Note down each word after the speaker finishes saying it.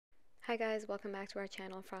Hi guys, welcome back to our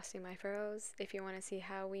channel Frosting My Furrows. If you want to see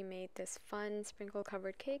how we made this fun sprinkle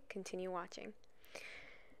covered cake, continue watching.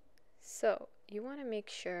 So you want to make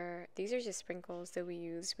sure, these are just sprinkles that we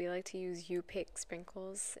use. We like to use you-pick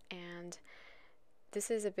sprinkles, and this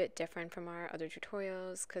is a bit different from our other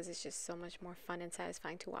tutorials because it's just so much more fun and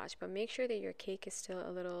satisfying to watch. But make sure that your cake is still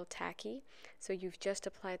a little tacky. So you've just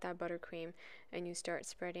applied that buttercream and you start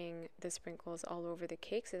spreading the sprinkles all over the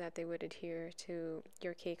cake so that they would adhere to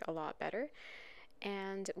your cake a lot better.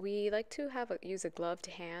 And we like to use a gloved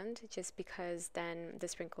hand just because then the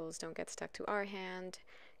sprinkles don't get stuck to our hand,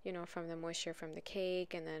 you know, from the moisture from the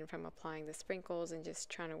cake and then from applying the sprinkles and just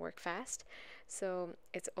trying to work fast. So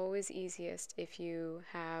it's always easiest if you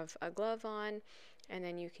have a glove on and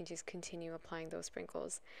then you can just continue applying those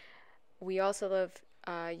sprinkles. We also love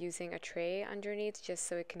using a tray underneath just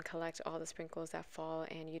so it can collect all the sprinkles that fall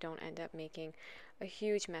and you don't end up making a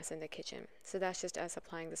huge mess in the kitchen. So that's just us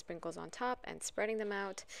applying the sprinkles on top and spreading them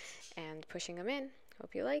out and pushing them in.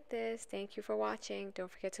 Hope you like this. Thank you for watching.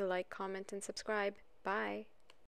 Don't forget to like, comment, and subscribe. Bye.